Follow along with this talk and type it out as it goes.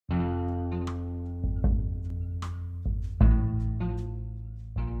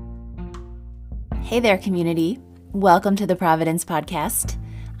Hey there, community. Welcome to the Providence podcast.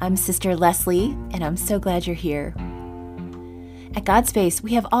 I'm Sister Leslie, and I'm so glad you're here. At God's Space,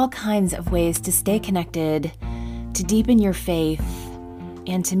 we have all kinds of ways to stay connected, to deepen your faith,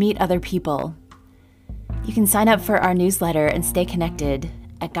 and to meet other people. You can sign up for our newsletter and stay connected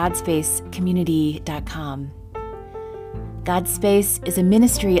at godspacecommunity.com. God's Space is a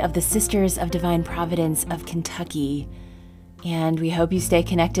ministry of the Sisters of Divine Providence of Kentucky, and we hope you stay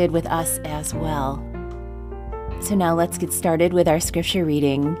connected with us as well. So now let's get started with our scripture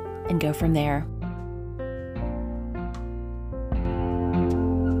reading and go from there.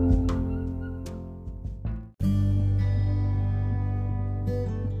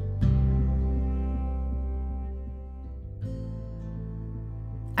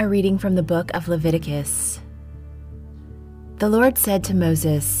 A reading from the book of Leviticus. The Lord said to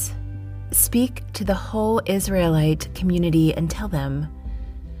Moses, "Speak to the whole Israelite community and tell them,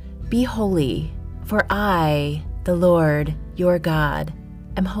 'Be holy, for I, the Lord, your God,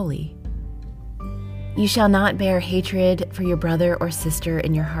 am holy. You shall not bear hatred for your brother or sister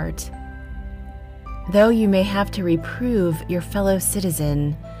in your heart. Though you may have to reprove your fellow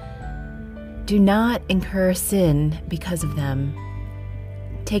citizen, do not incur sin because of them.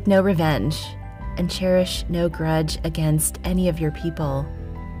 Take no revenge, and cherish no grudge against any of your people.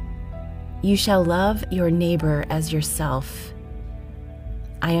 You shall love your neighbor as yourself.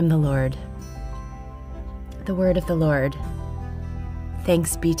 I am the Lord." The word of the Lord.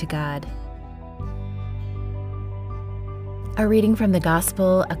 Thanks be to God. A reading from the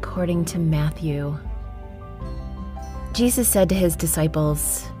Gospel according to Matthew. Jesus said to his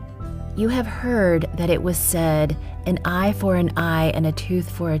disciples, "You have heard that it was said, 'An eye for an eye and a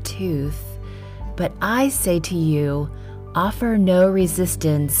tooth for a tooth.' But I say to you, offer no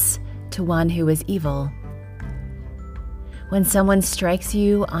resistance to one who is evil. When someone strikes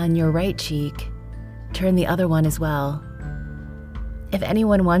you on your right cheek, turn the other one as well. If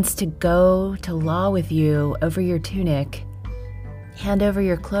anyone wants to go to law with you over your tunic, hand over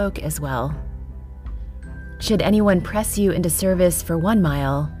your cloak as well. Should anyone press you into service for 1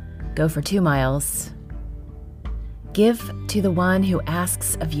 mile, go for 2 miles. Give to the one who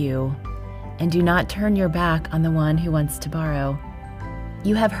asks of you, and do not turn your back on the one who wants to borrow.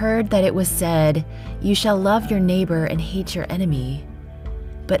 You have heard that it was said, 'You shall love your neighbor and hate your enemy.'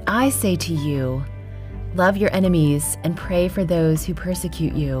 But I say to you, love your enemies and pray for those who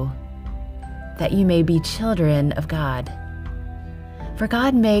persecute you, that you may be children of God. For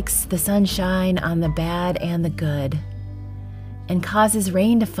God makes the sun shine on the bad and the good, and causes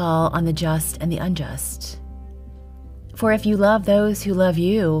rain to fall on the just and the unjust. For if you love those who love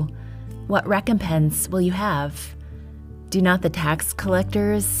you, what recompense will you have? Do not the tax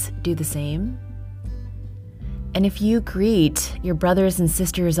collectors do the same? And if you greet your brothers and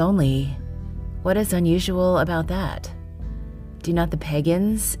sisters only, what is unusual about that? Do not the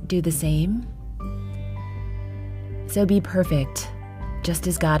pagans do the same? So be perfect, just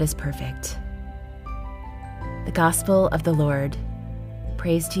as God is perfect." The Gospel of the Lord.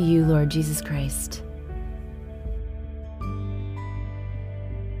 Praise to you, Lord Jesus Christ.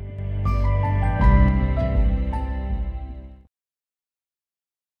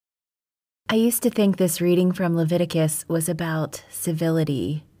 I used to think this reading from Leviticus was about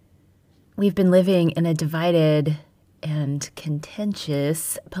civility. We've been living in a divided and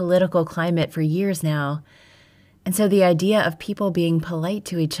contentious political climate for years now, and so the idea of people being polite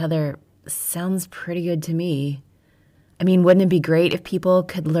to each other sounds pretty good to me. I mean, wouldn't it be great if people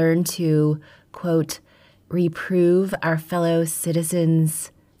could learn to, quote, reprove our fellow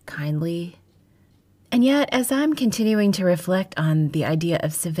citizens kindly? And yet, as I'm continuing to reflect on the idea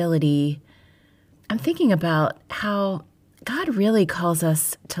of civility, I'm thinking about how God really calls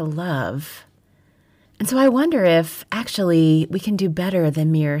us to love. And so I wonder if actually we can do better than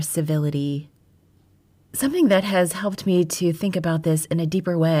mere civility. Something that has helped me to think about this in a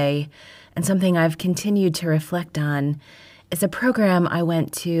deeper way, and something I've continued to reflect on, is a program I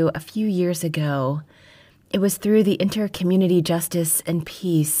went to a few years ago. It was through the Intercommunity Justice and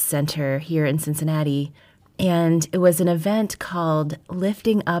Peace Center here in Cincinnati. And it was an event called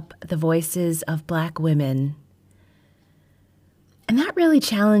Lifting Up the Voices of Black Women. And that really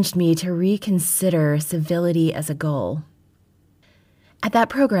challenged me to reconsider civility as a goal. At that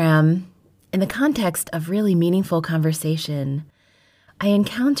program, in the context of really meaningful conversation, I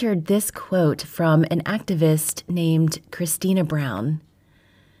encountered this quote from an activist named Christina Brown.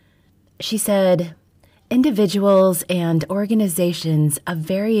 She said, "Individuals and organizations of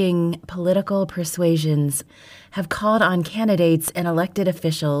varying political persuasions have called on candidates and elected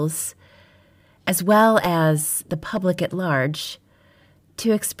officials, as well as the public at large,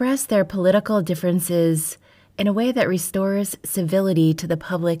 to express their political differences in a way that restores civility to the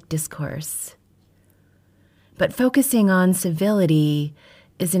public discourse. But focusing on civility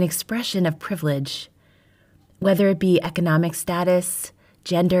is an expression of privilege, whether it be economic status,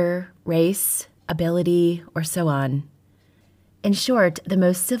 gender, race, ability, or so on. In short, the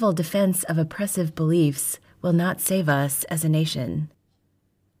most civil defense of oppressive beliefs will not save us as a nation.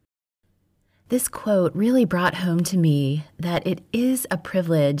 This quote really brought home to me that it is a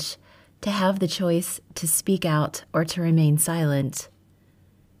privilege to have the choice to speak out or to remain silent.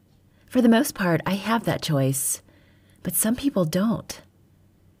 For the most part, I have that choice, but some people don't.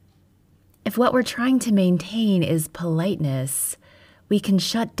 If what we're trying to maintain is politeness, we can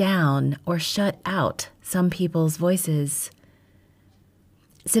shut down or shut out some people's voices.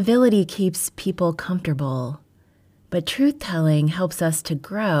 Civility keeps people comfortable, but truth-telling helps us to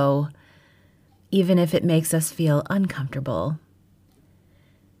grow, even if it makes us feel uncomfortable.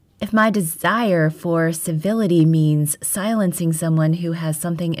 If my desire for civility means silencing someone who has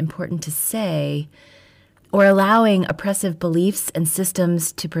something important to say, or allowing oppressive beliefs and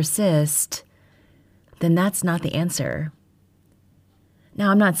systems to persist, then that's not the answer. Now,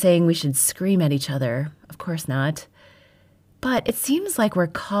 I'm not saying we should scream at each other, of course not, but it seems like we're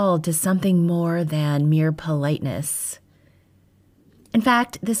called to something more than mere politeness. In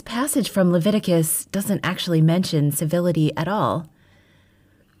fact, this passage from Leviticus doesn't actually mention civility at all.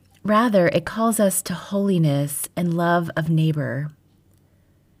 Rather, it calls us to holiness and love of neighbor.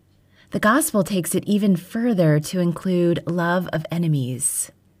 The gospel takes it even further to include love of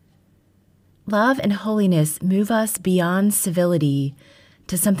enemies. Love and holiness move us beyond civility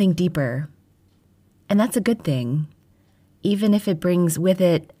to something deeper. And that's a good thing, even if it brings with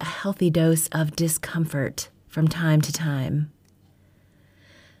it a healthy dose of discomfort from time to time.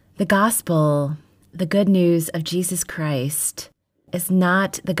 The gospel, the good news of Jesus Christ, is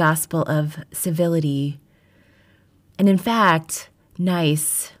not the gospel of civility. And in fact,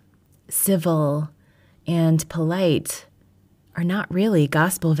 nice, civil, and polite are not really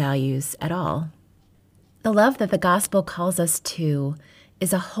gospel values at all. The love that the gospel calls us to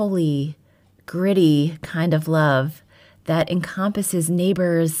is a holy, gritty kind of love that encompasses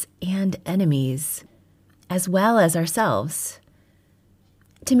neighbors and enemies, as well as ourselves.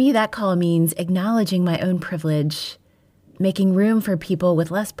 To me, that call means acknowledging my own privilege, making room for people with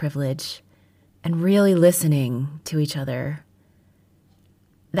less privilege, and really listening to each other.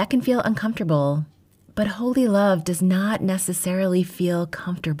 That can feel uncomfortable, but holy love does not necessarily feel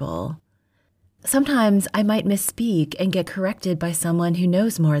comfortable. Sometimes I might misspeak and get corrected by someone who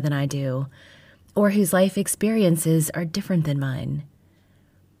knows more than I do, or whose life experiences are different than mine.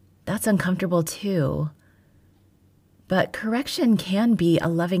 That's uncomfortable too. But correction can be a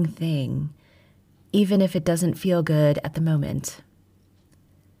loving thing, even if it doesn't feel good at the moment.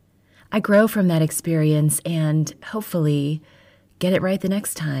 I grow from that experience and, hopefully, get it right the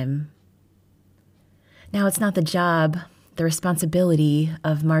next time. Now, it's not the job, the responsibility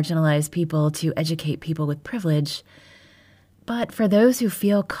of marginalized people to educate people with privilege, but for those who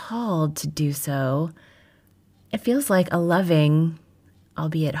feel called to do so, it feels like a loving,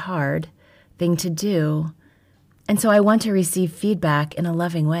 albeit hard, thing to do. And so I want to receive feedback in a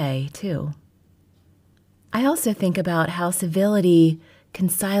loving way, too. I also think about how civility can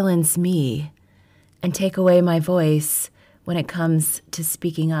silence me and take away my voice when it comes to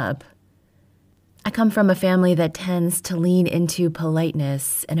speaking up. I come from a family that tends to lean into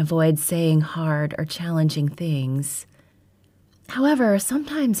politeness and avoid saying hard or challenging things. However,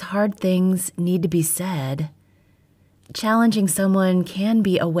 sometimes hard things need to be said. Challenging someone can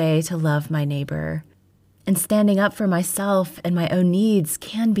be a way to love my neighbor, and standing up for myself and my own needs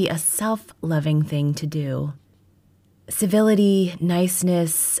can be a self-loving thing to do. Civility,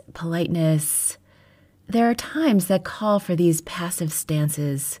 niceness, politeness, there are times that call for these passive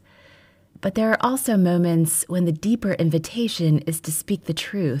stances, but there are also moments when the deeper invitation is to speak the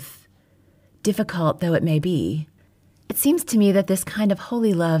truth, difficult though it may be. It seems to me that this kind of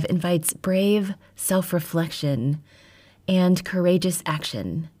holy love invites brave self-reflection and courageous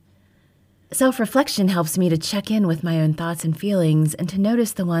action. Self-reflection helps me to check in with my own thoughts and feelings and to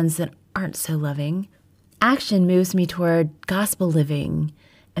notice the ones that aren't so loving. Action moves me toward gospel living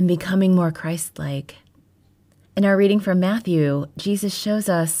and becoming more Christ-like. In our reading from Matthew, Jesus shows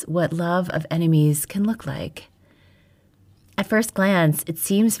us what love of enemies can look like. At first glance, it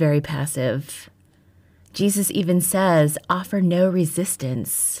seems very passive. Jesus even says, offer no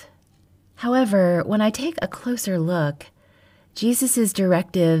resistance. However, when I take a closer look, Jesus'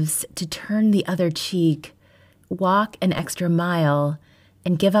 directives to turn the other cheek, walk an extra mile,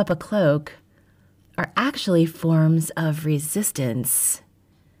 and give up a cloak are actually forms of resistance.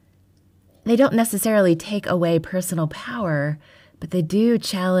 They don't necessarily take away personal power, but they do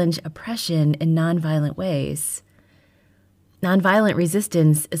challenge oppression in nonviolent ways. Nonviolent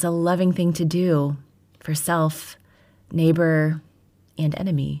resistance is a loving thing to do for self, neighbor, and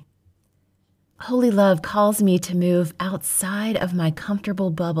enemy. Holy love calls me to move outside of my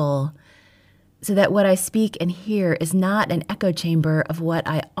comfortable bubble so that what I speak and hear is not an echo chamber of what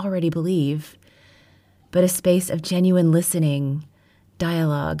I already believe, but a space of genuine listening,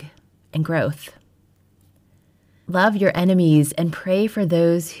 dialogue, and growth. Love your enemies and pray for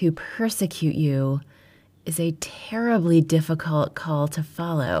those who persecute you is a terribly difficult call to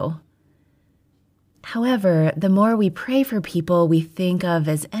follow. However, the more we pray for people we think of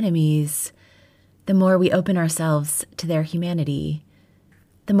as enemies, the more we open ourselves to their humanity.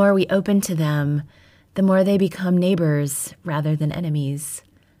 The more we open to them, the more they become neighbors rather than enemies.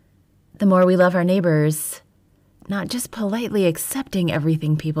 The more we love our neighbors, not just politely accepting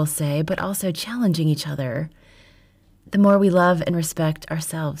everything people say, but also challenging each other, the more we love and respect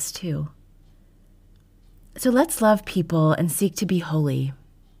ourselves too. So let's love people and seek to be holy,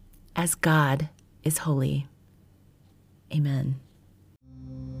 as God is holy. Amen.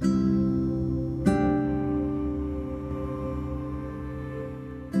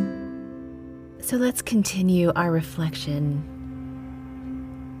 So let's continue our reflection.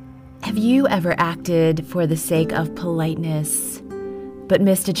 Have you ever acted for the sake of politeness, but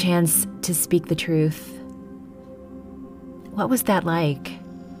missed a chance to speak the truth? What was that like?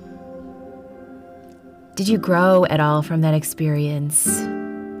 Did you grow at all from that experience?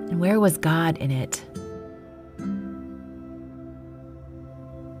 And where was God in it?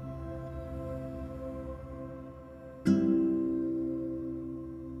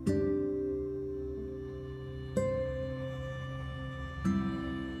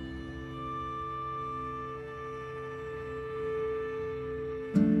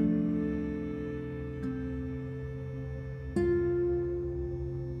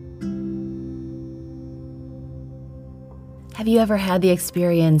 Have you ever had the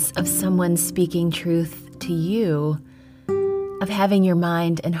experience of someone speaking truth to you, of having your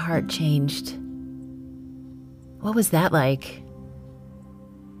mind and heart changed? What was that like?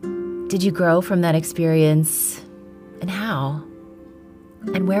 Did you grow from that experience, and how?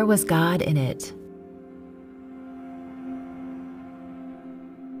 And where was God in it?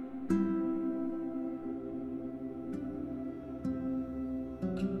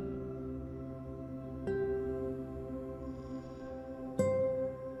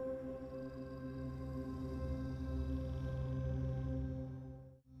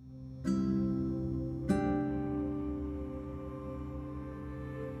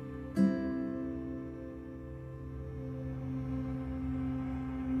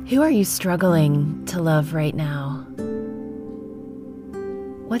 Who are you struggling to love right now?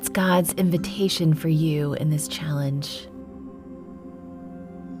 What's God's invitation for you in this challenge?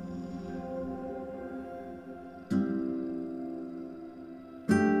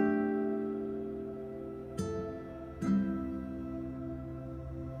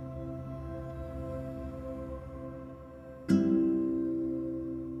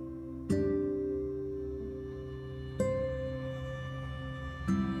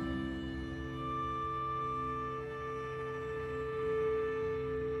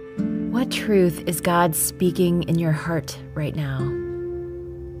 What truth is God speaking in your heart right now?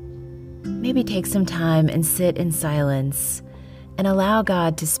 Maybe take some time and sit in silence and allow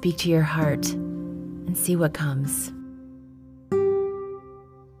God to speak to your heart and see what comes.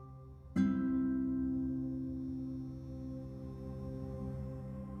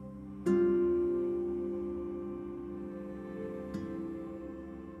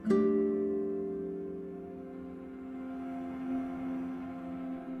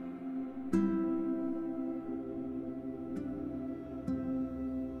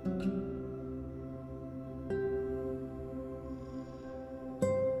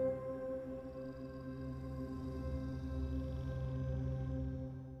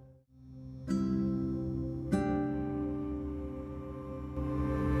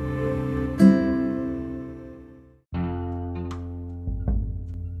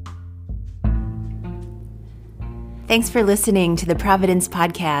 Thanks for listening to the Providence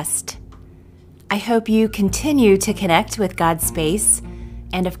podcast. I hope you continue to connect with God's space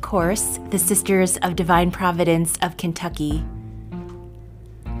and, of course, the Sisters of Divine Providence of Kentucky.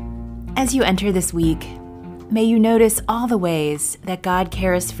 As you enter this week, may you notice all the ways that God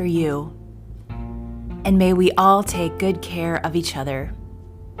cares for you, and may we all take good care of each other.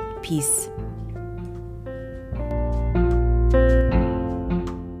 Peace.